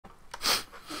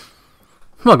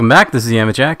Welcome back, this is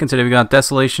Yama, and today we got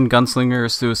Desolation Gunslinger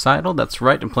Suicidal. That's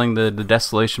right, I'm playing the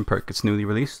Desolation perk. It's newly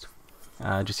released,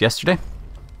 just yesterday.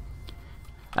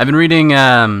 I've been reading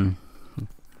manhwa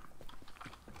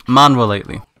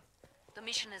lately. The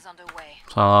mission is underway.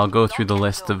 So I'll go through the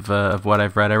list of what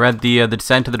I've read. I read the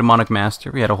Descent of the Demonic Master.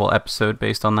 We had a whole episode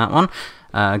based on that one.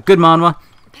 Good manhwa.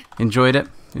 Enjoyed it.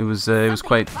 It was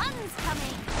quite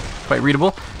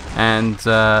readable. And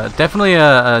definitely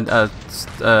a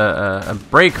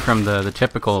break from the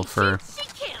typical for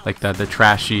like the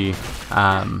trashy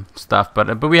stuff,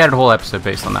 but we had a whole episode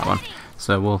based on that one,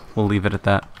 so we'll leave it at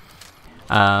that.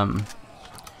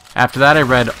 After that, I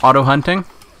read Auto Hunting,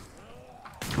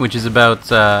 which is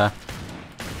about a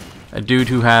dude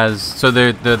who has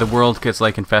the world gets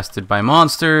like infested by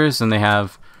monsters, and they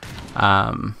have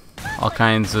all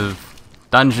kinds of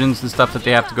dungeons and stuff that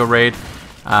they have to go raid.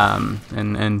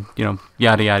 And you know,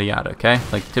 yada yada yada, okay?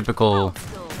 Like typical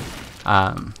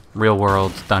real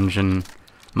world dungeon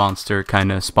monster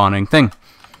kind of spawning thing.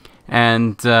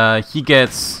 And he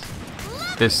gets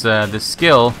this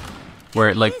skill where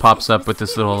it like pops up with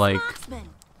this little like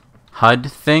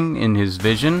HUD thing in his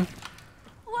vision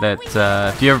that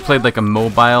if you ever played like a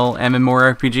mobile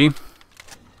MMORPG,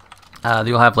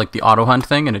 you'll have like the auto hunt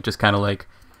thing, and it just kind of like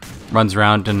runs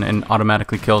around and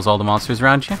automatically kills all the monsters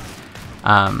around you.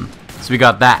 So we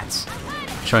got that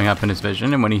showing up in his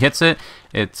vision, and when he hits it,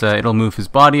 it'll move his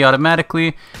body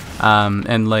automatically,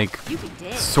 and like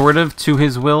sort of to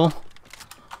his will.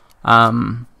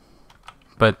 But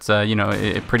you know,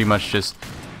 it pretty much just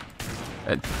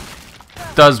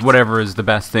does whatever is the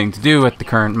best thing to do at the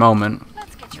current moment.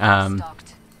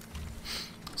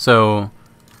 So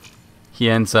he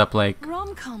ends up like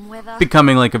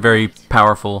becoming like a very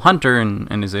powerful hunter,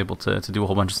 and is able to do a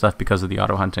whole bunch of stuff because of the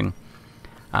auto hunting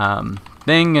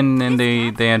thing, and then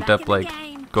they end up like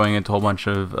going into a whole bunch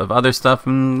of other stuff,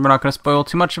 and we're not going to spoil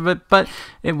too much of it, but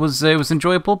it was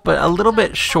enjoyable, but a little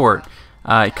bit short.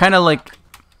 Kind of like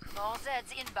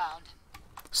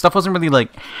stuff wasn't really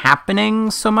like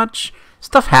happening so much.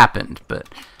 Stuff happened, but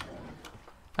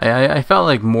I felt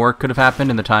like more could have happened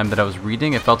in the time that I was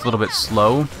reading. It felt a little bit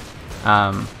slow,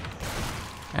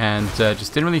 and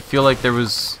just didn't really feel like there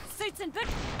was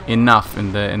enough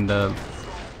in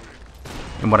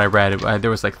what I read. There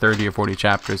was like 30 or 40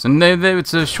 chapters, and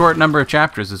it's a short number of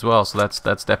chapters as well, so that's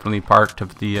definitely part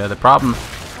of the problem.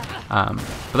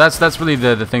 But that's really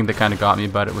the thing that kind of got me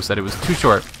about it, was that it was too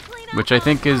short, which I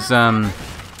think is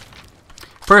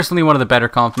personally one of the better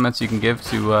compliments you can give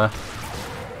to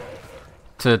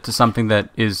something that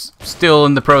is still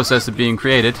in the process of being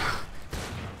created.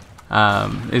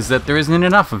 Is that there isn't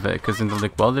enough of it, because they're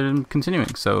like, well, they're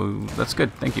continuing, so that's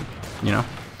good, thank you, you know.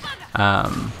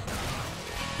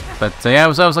 But yeah,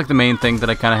 that was like the main thing that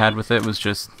I kind of had with it, was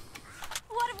just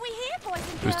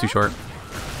it was too short.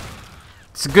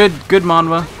 It's a good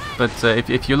manhwa, but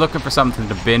if you're looking for something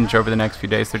to binge over the next few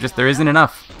days, there isn't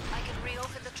enough.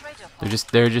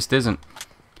 There just isn't.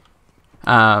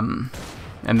 And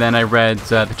then I read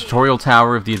the Tutorial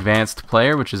Tower of the Advanced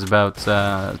Player, which is about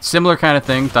similar kind of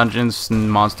thing. Dungeons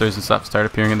and monsters and stuff start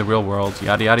appearing in the real world,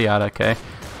 yada yada yada. Okay,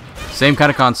 same kind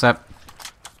of concept.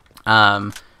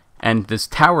 And this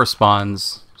tower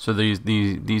spawns, so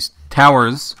these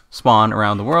towers spawn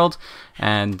around the world,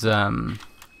 and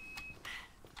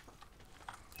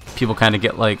people kind of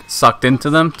get like sucked into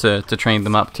them to train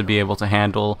them up to be able to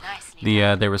handle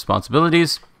their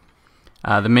responsibilities.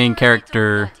 The main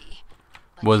character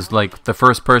was like the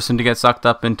first person to get sucked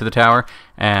up into the tower,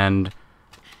 and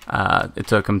it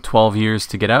took him 12 years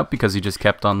to get out, because he just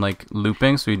kept on like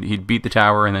looping. So he'd beat the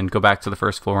tower and then go back to the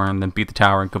first floor, and then beat the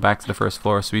tower and go back to the first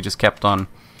floor. So he just kept on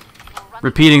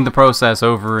repeating the process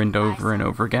over and over and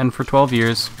over again for 12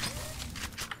 years,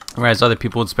 whereas other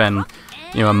people would spend,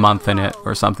 you know, a month in it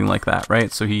or something like that,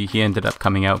 right? So he ended up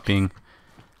coming out being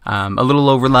a little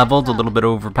over leveled, a little bit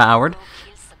overpowered,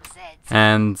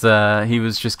 and he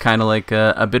was just kind of like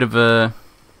a bit of a...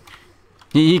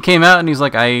 He came out and he's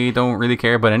like, I don't really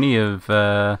care about any of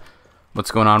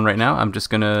what's going on right now. I'm just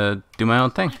gonna do my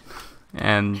own thing.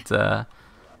 And yeah,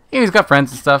 he's got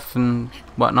friends and stuff and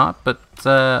whatnot, but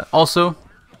also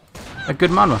a good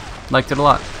manhwa. Liked it a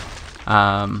lot.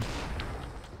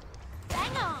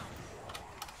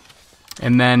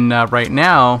 And then right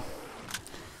now,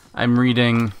 I'm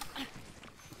reading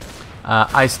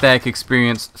iStack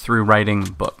Experience Through Writing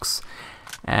Books.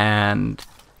 And,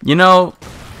 you know,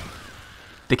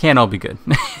 they can't all be good.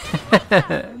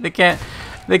 They can't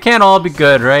all be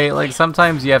good, right? Like,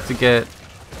 sometimes you have to get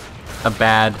a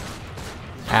bad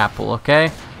apple,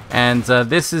 okay? And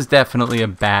this is definitely a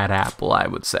bad apple, I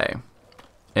would say.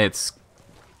 It's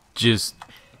just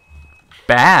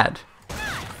bad.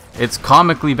 It's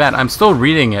comically bad. I'm still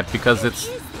reading it because it's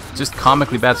just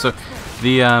comically bad. So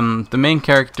the main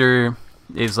character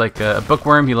is like a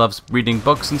bookworm. He loves reading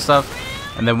books and stuff.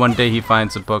 And then one day he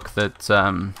finds a book that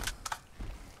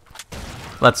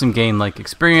lets him gain like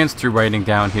experience through writing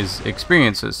down his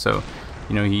experiences. So,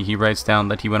 you know, he writes down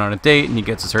that he went on a date and he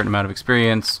gets a certain amount of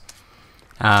experience.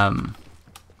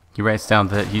 He writes down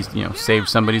that he's, you know, saved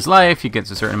somebody's life. He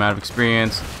gets a certain amount of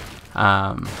experience.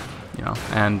 You know,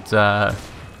 and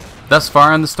thus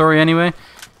far in the story anyway,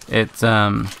 it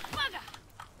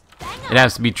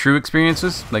has to be true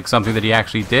experiences, like something that he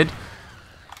actually did.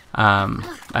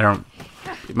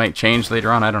 It might change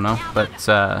later on, I don't know, but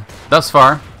thus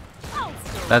far,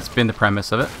 that's been the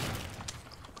premise of it.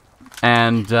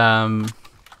 And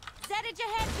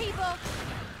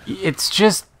it's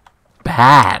just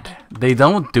bad. They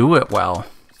don't do it well.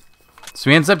 So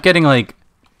he ends up getting like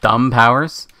dumb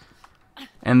powers,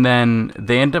 and then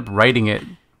they end up writing it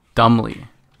dumbly.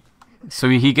 So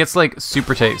he gets like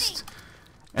super taste,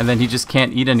 and then he just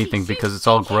can't eat anything because it's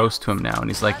all gross to him now. And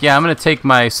he's like, yeah, I'm gonna take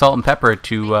my salt and pepper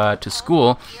to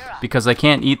school because I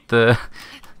can't eat the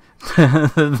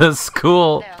the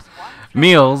school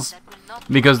meals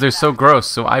because they're so gross.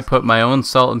 So I put my own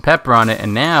salt and pepper on it,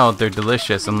 and now they're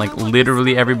delicious. And like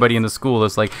literally everybody in the school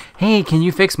is like, hey, can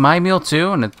you fix my meal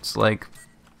too? And it's like,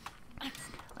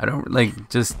 I don't like,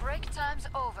 just,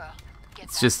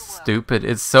 it's just stupid.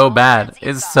 It's so bad.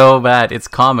 It's so bad. It's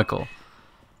comical.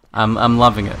 I'm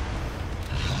loving it,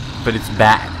 but it's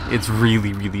bad. It's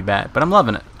really, really bad. But I'm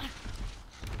loving it.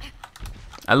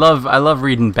 I love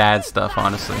reading bad stuff,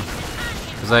 honestly,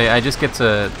 because I just get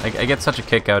to I get such a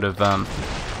kick out of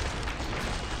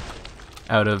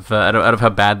how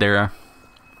bad they are,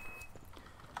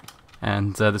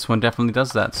 and this one definitely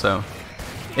does that. So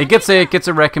it gets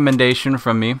a recommendation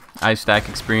from me. I stack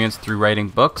experience through writing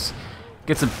books.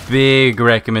 Gets a big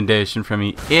recommendation from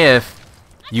me if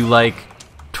you like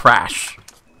trash.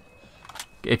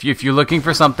 If you're looking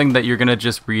for something that you're gonna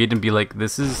just read and be like,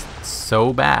 this is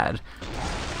so bad,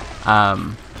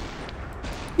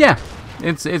 yeah,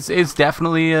 it's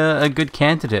definitely a good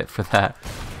candidate for that.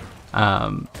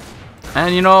 And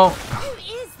you know,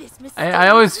 I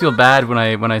always feel bad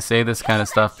when I say this kind of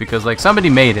stuff, because like somebody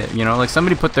made it, you know, like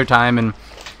somebody put their time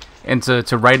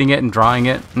into writing it and drawing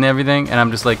it and everything, and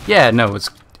I'm just like, yeah, no, it's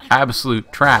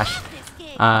absolute trash.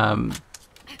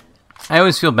 I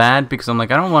always feel bad because I'm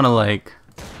like, I don't want to, like,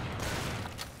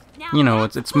 you know,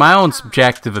 it's my own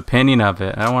subjective opinion of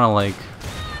it. I don't want to, like,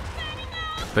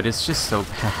 but it's just so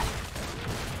bad.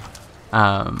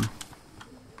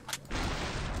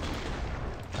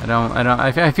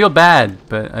 I feel bad,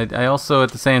 but I also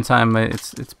at the same time,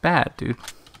 it's bad, dude.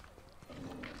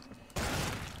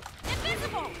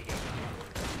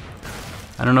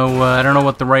 I don't know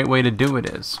what the right way to do it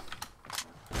is.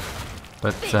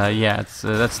 But yeah, it's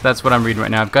that's what I'm reading right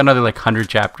now. I've got another like 100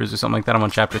 chapters or something like that. I'm on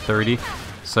chapter 30,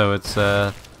 so it's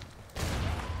a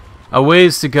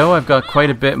ways to go. I've got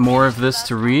quite a bit more of this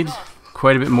to read,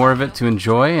 quite a bit more of it to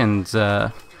enjoy, and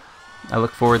I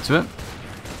look forward to it.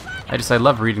 I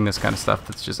love reading this kind of stuff.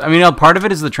 That's just, I mean, part of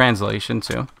it is the translation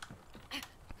too.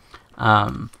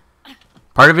 Part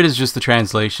of it is just the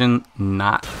translation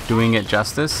not doing it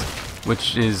justice,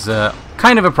 which is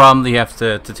kind of a problem that you have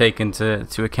to take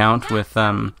into account with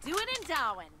when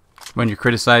you're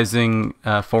criticizing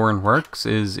foreign works.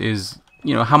 Is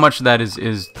you know, how much of that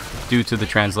is due to the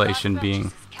translation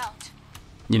being,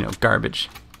 you know, garbage.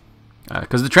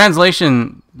 Because the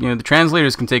translation, you know, the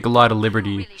translators can take a lot of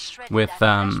liberty with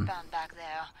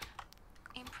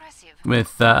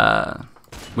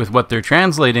what they're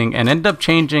translating and end up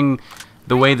changing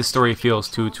the way the story feels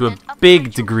to a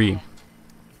big degree.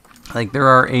 Like, there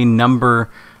are a number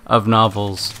of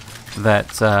novels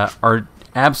that are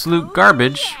absolute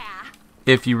garbage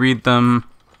if you read them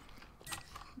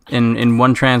in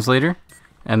one translator,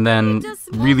 and then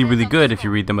really, really good if you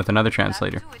read them with another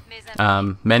translator.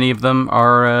 Many of them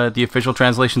are the official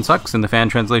translation sucks and the fan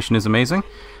translation is amazing,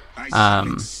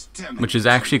 which is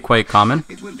actually quite common.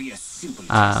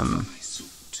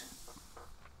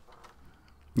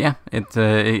 Yeah,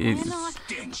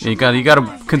 you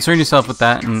gotta concern yourself with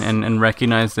that and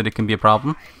recognize that it can be a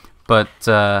problem. But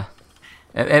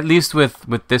at least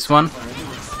with this one,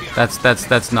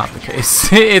 that's not the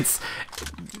case. It's,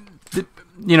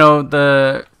 you know,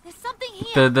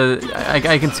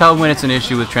 I can tell when it's an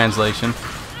issue with translation,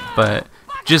 but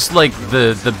just like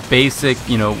the basic,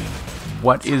 you know,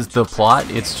 what is the plot?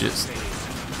 It's just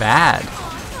bad.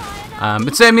 I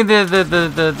mean,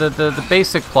 the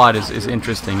basic plot is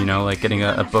interesting, you know, like getting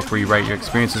a book where you write your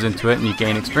experiences into it and you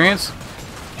gain experience.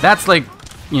 That's like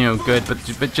you know, good,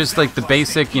 but just like the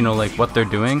basic, you know, like what they're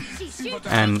doing,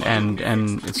 and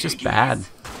it's just bad.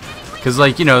 Because,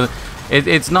 like, you know,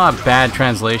 it's not bad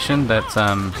translation that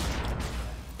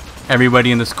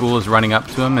everybody in the school is running up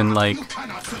to him and like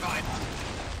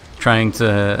trying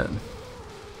to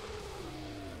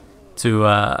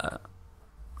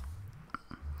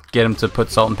get him to put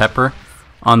salt and pepper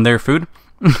on their food.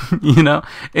 You know,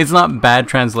 it's not bad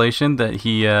translation that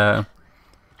he you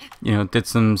know, did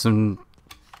some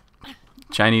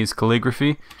Chinese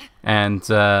calligraphy, and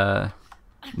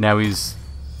now he's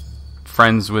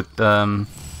friends with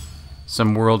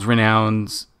some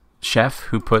world-renowned chef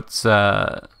who puts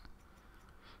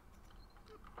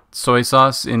soy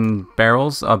sauce in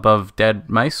barrels above dead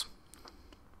mice.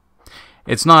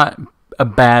 It's not a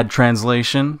bad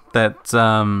translation that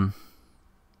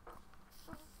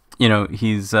you know,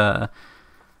 he's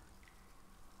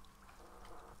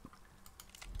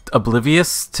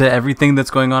oblivious to everything that's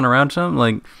going on around him.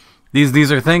 Like,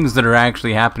 these are things that are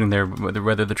actually happening there,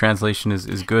 whether the translation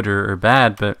is good or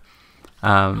bad. But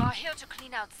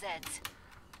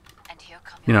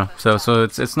you know, so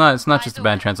it's not just a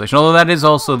bad translation. Although that is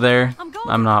also there.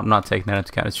 I'm not taking that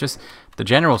into account. It's just the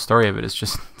general story of it is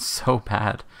just so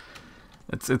bad.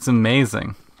 It's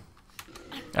amazing.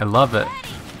 I love it.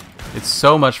 It's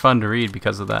so much fun to read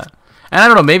because of that. And I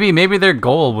don't know, maybe their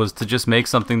goal was to just make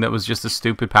something that was just a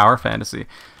stupid power fantasy.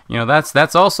 You know,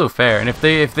 that's also fair. And if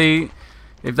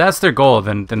that's their goal,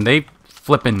 then they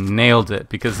flippin' nailed it,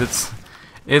 because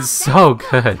it's so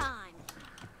good.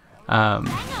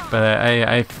 But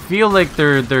I feel like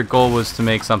their goal was to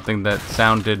make something that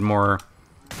sounded more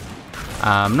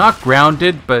not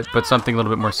grounded, but something a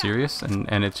little bit more serious,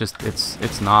 and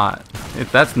it's not.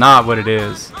 That's not what it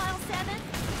is.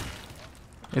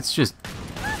 It's just,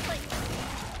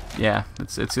 yeah,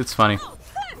 it's funny.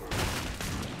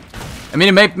 I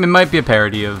mean, it might be a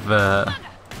parody of the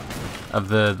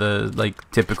like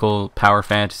typical power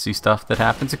fantasy stuff that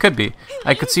happens. It could be.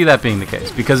 I could see that being the case,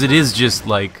 because it is just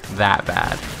like that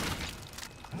bad.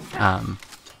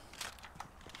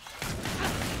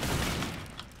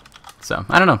 So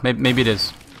I don't know. Maybe it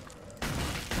is.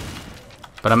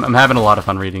 But I'm having a lot of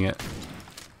fun reading it.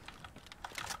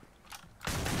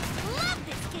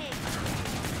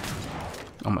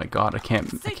 Oh my god, I can't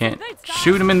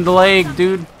shoot him in the leg,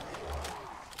 dude.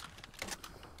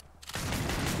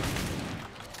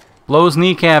 Blow his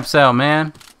kneecaps out,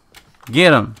 man.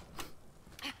 Get him.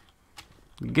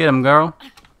 Get him, girl.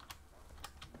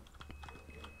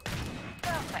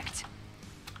 Perfect.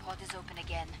 Port is open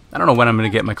again. I don't know when I'm gonna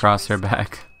get my crosshair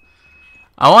back.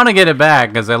 I want to get it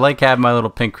back because I like having my little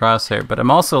pink crosshair, but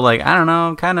I'm also like, I don't know,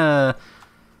 I'm kind of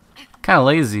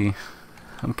lazy.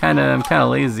 I'm kind of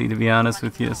lazy, to be honest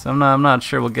with you. So I'm not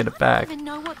sure we'll get it back. I don't even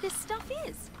know what this stuff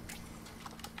is.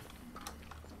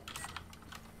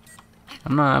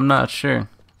 I'm not sure.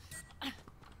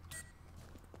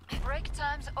 Break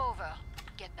time's over.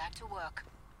 Get back to work.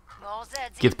 More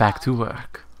Zeds Get back to inbound.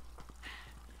 work.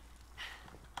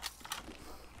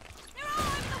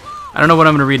 I don't know what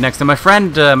I'm gonna read next. And my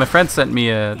friend sent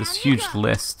me this huge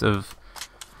list of.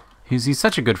 He's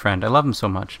such a good friend. I love him so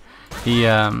much. He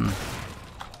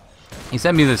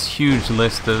sent me this huge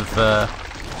list of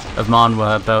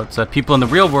manhwa about people in the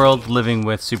real world living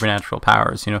with supernatural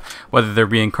powers. You know, whether they're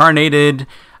reincarnated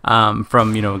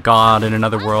from, you know, God in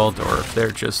another world, or if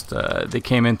they're just they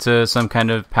came into some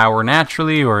kind of power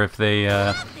naturally, or if they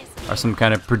are some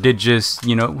kind of prodigious,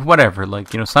 you know, whatever,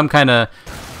 like, you know, some kind of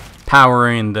power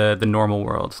in the normal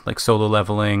world, like solo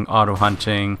leveling, auto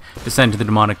hunting, descend to the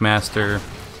demonic master,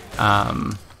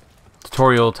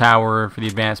 tutorial tower for the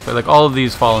advanced, but like all of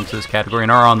these fall into this category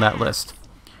and are on that list.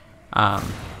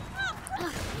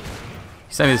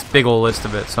 He sent me this big old list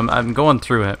of it, so I'm going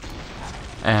through it,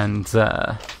 and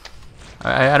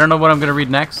I don't know what I'm gonna read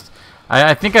next.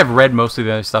 I think I've read most of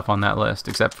the other stuff on that list,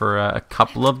 except for a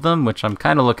couple of them, which I'm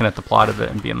kind of looking at the plot of it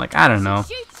and being like, I don't know.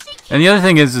 And the other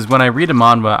thing is when I read a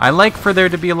manhwa, I like for there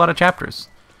to be a lot of chapters.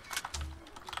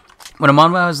 When a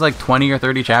manhwa has like 20 or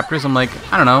 30 chapters, I'm like,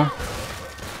 I don't know.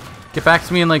 Get back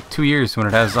to me in like 2 years when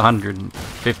it has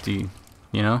 150,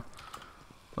 you know?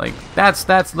 Like, that's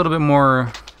a little bit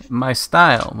more my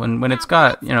style. When it's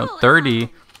got, you know, 30,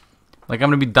 like, I'm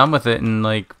gonna be done with it in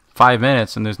like 5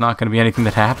 minutes, and there's not gonna be anything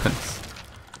that happens.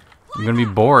 I'm gonna be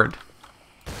bored.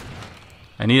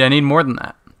 I need more than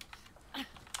that.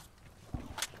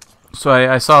 So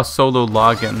I saw Solo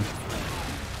Login,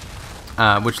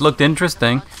 which looked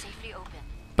interesting,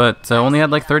 but only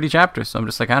had like 30 chapters. So I'm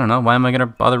just like, I don't know, why am I gonna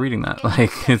bother reading that?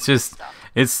 Like, it's just,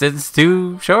 it's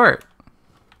too short.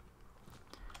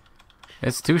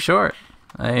 It's too short.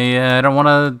 I don't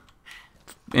want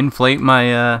to inflate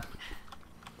my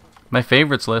my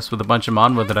favorites list with a bunch of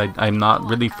manhwa that I'm not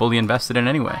really fully invested in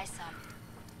anyway.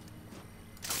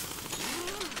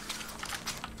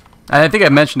 I think I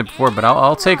mentioned it before, but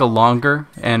I'll take a longer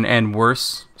and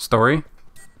worse story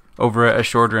over a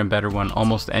shorter and better one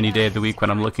almost any day of the week when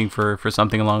I'm looking for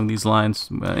something along these lines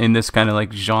in this kind of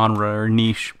like genre or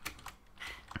niche.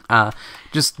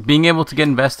 Just being able to get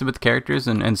invested with the characters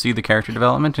and see the character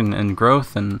development and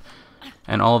growth and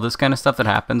all of this kind of stuff that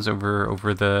happens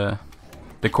over the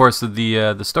course of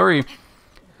the story,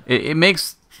 it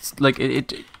makes like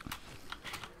it.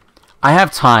 I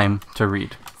have time to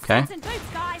read. Okay.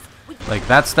 Like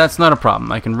that's not a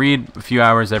problem. I can read a few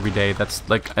hours every day. That's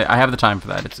like I have the time for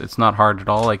that. It's not hard at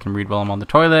all. I can read while I'm on the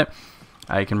toilet.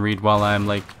 I can read while I'm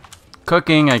like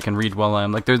cooking. I can read while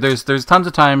I'm like there's tons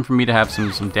of time for me to have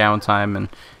some downtime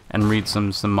and read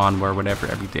some manhwa or whatever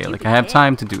every day. Like I have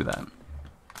time to do that.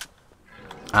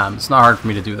 It's not hard for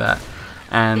me to do that.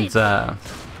 And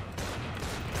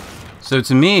so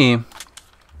to me,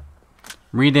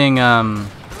 reading a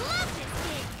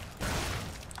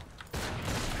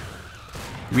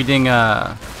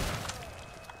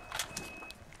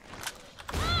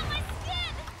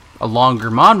longer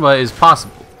manhwa is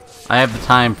possible. I have the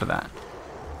time for that.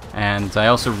 And I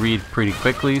also read pretty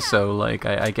quickly, so like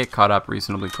I get caught up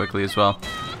reasonably quickly as well.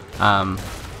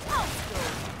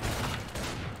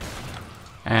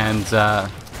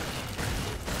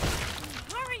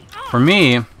 For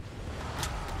me,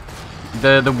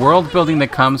 the world building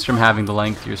that comes from having the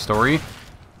lengthier story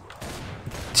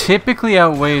typically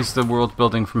outweighs the world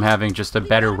building from having just a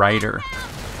better writer.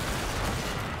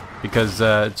 Because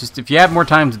just if you have more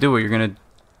time to do it, you're gonna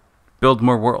build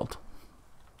more world.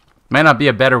 Might not be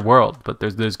a better world, but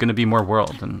there's gonna be more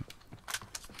world, and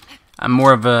I'm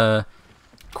more of a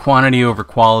quantity over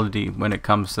quality when it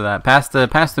comes to that. Past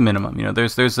the minimum, you know,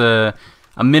 there's a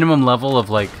minimum level of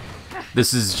like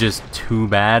this is just too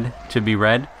bad to be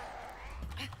read.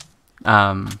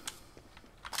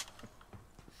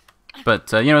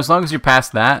 But you know, as long as you're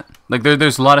past that, like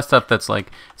there's a lot of stuff that's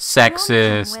like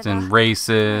sexist and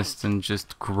racist and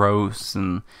just gross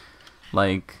and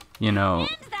like, you know,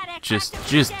 just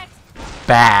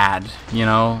bad, you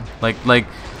know, like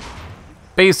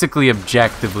basically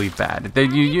objectively bad.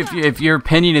 If your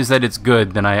opinion is that it's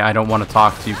good, then I don't want to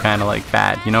talk to you kind of like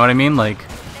bad. You know what I mean? Like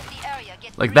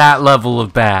that level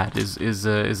of bad is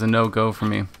a no-go for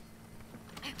me.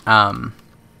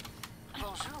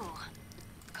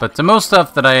 But most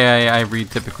stuff that I read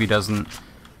typically doesn't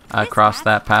cross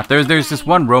that path. There's this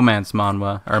one romance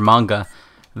manhwa or manga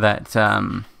that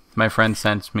my friend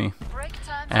sent me,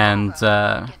 and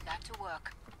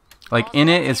like in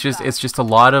it, it's just a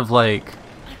lot of like,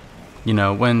 you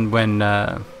know, when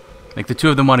like the two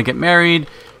of them want to get married,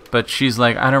 but she's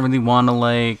like, I don't really want to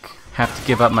like have to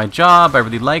give up my job. I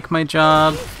really like my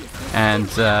job, and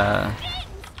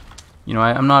you know,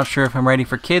 I'm not sure if I'm ready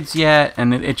for kids yet,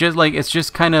 and it's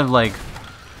just kind of like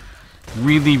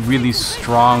really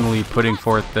strongly putting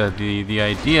forth the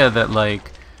idea that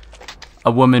like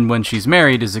a woman when she's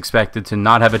married is expected to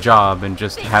not have a job and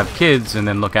just have kids and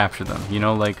then look after them. You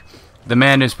know, like the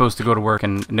man is supposed to go to work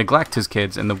and neglect his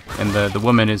kids, and the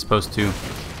woman is supposed to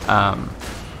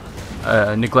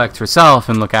neglect herself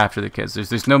and look after the kids.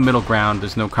 There's no middle ground.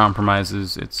 There's no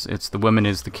compromises. It's the woman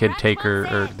is the kid taker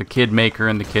or the kid maker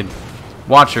and the kid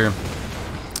watcher,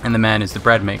 and the man is the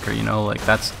bread maker. You know, like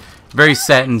that's very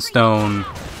set in stone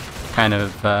kind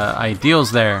of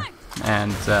ideals there.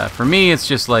 And for me, it's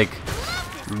just like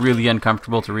really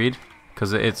uncomfortable to read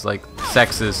because it's like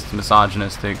sexist,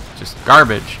 misogynistic, just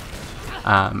garbage.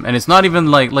 And it's not even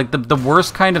like the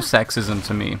worst kind of sexism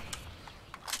to me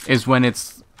is when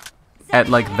it's at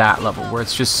like that level where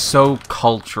it's just so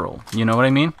cultural. You know what I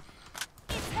mean?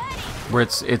 Where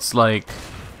it's like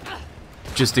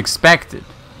just expected.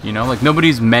 You know, like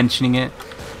nobody's mentioning it.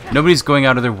 Nobody's going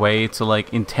out of their way to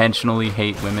like intentionally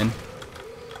hate women.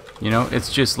 You know,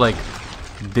 it's just like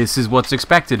this is what's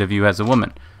expected of you as a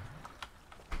woman.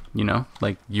 You know,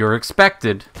 like you're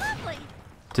expected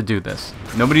to do this.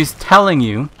 Nobody's telling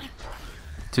you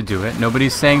to do it.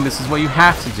 Nobody's saying this is what you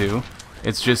have to do.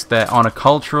 It's just that on a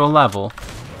cultural level,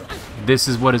 this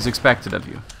is what is expected of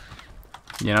you.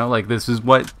 You know, like this is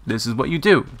what you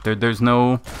do. There's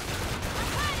no,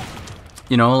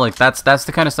 you know, like that's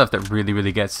the kind of stuff that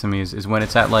really gets to me is when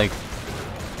it's at like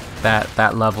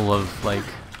that level of like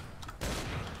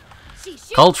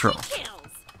cultural.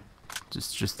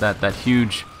 Just that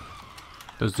huge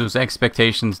those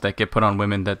expectations that get put on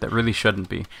women that really shouldn't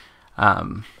be.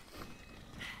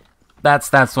 That's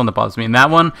the one that bothers me. And that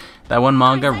one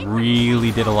manga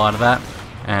really did a lot of that,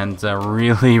 and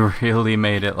really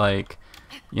made it like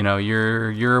you know,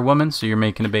 you're a woman, so you're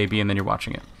making a baby and then you're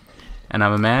watching it. And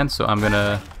I'm a man, so I'm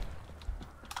gonna,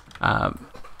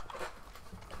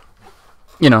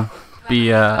 you know, be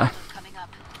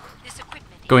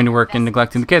going to work and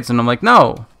neglecting the kids. And I'm like,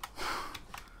 no,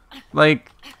 like,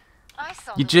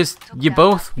 you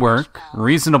both work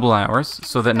reasonable hours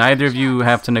so that neither of you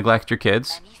have to neglect your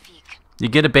kids. You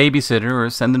get a babysitter or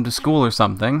send them to school or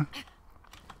something.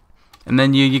 And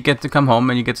then you get to come home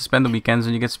and you get to spend the weekends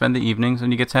and you get to spend the evenings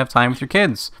and you get to have time with your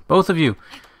kids. Both of you.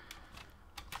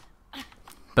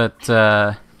 But,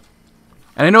 and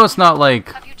I know it's not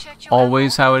like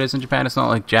always how it is in Japan. It's not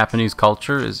like Japanese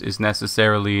culture is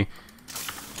necessarily,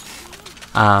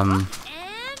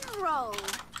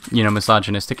 you know,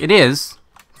 misogynistic. It is,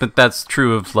 but that's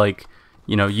true of, like,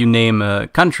 you know, you name a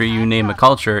country, you name a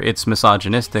culture, it's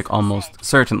misogynistic almost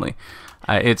certainly.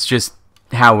 It's just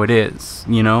how it is,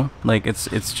 you know, like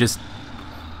it's just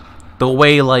the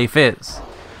way life is.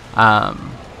 So,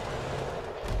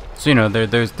 you know,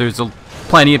 there's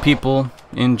plenty of people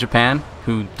in Japan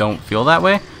who don't feel that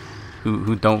way,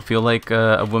 who don't feel like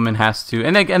a woman has to,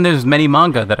 and there's many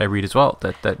manga that I read as well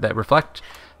that reflect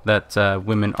that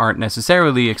women aren't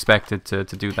necessarily expected to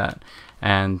do that.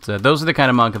 And those are the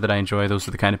kind of manga that I enjoy. Those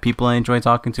are the kind of people I enjoy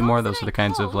talking to more. Those are the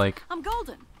kinds of, like,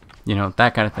 you know,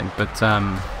 that kind of thing. But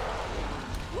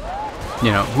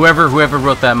you know, whoever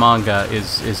wrote that manga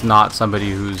is not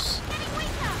somebody who's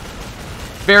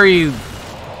very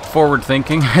forward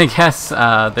thinking, I guess.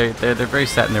 They're very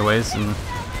set in their ways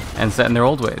and set in their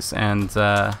old ways, and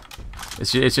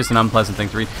it's just an unpleasant thing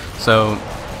to read. So,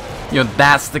 you know,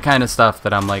 that's the kind of stuff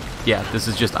that I'm like, yeah, this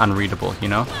is just unreadable, you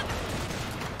know?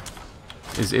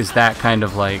 Is that kind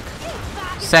of, like,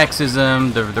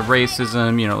 sexism, the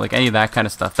racism, you know, like any of that kind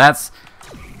of stuff. That's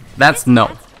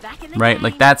no, right?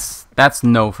 Like that's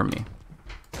no for me.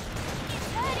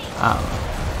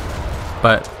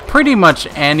 But pretty much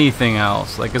anything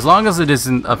else, like, as long as it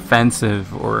isn't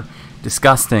offensive or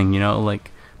disgusting, you know,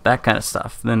 like that kind of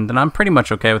stuff, then I'm pretty much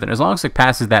okay with it. As long as it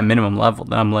passes that minimum level,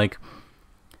 then I'm like,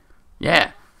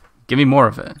 yeah, give me more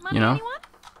of it, you know?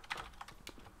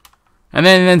 And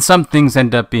then some things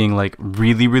end up being, like,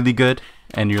 really, really good,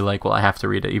 and you're like, well, I have to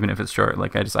read it, even if it's short.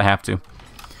 Like, I have to.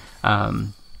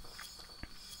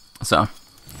 So,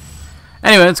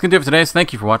 anyway, that's going to do it for today. So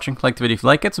thank you for watching. Like the video if you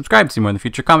like it. Subscribe to see more in the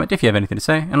future. Comment if you have anything to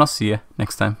say. And I'll see you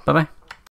next time. Bye-bye.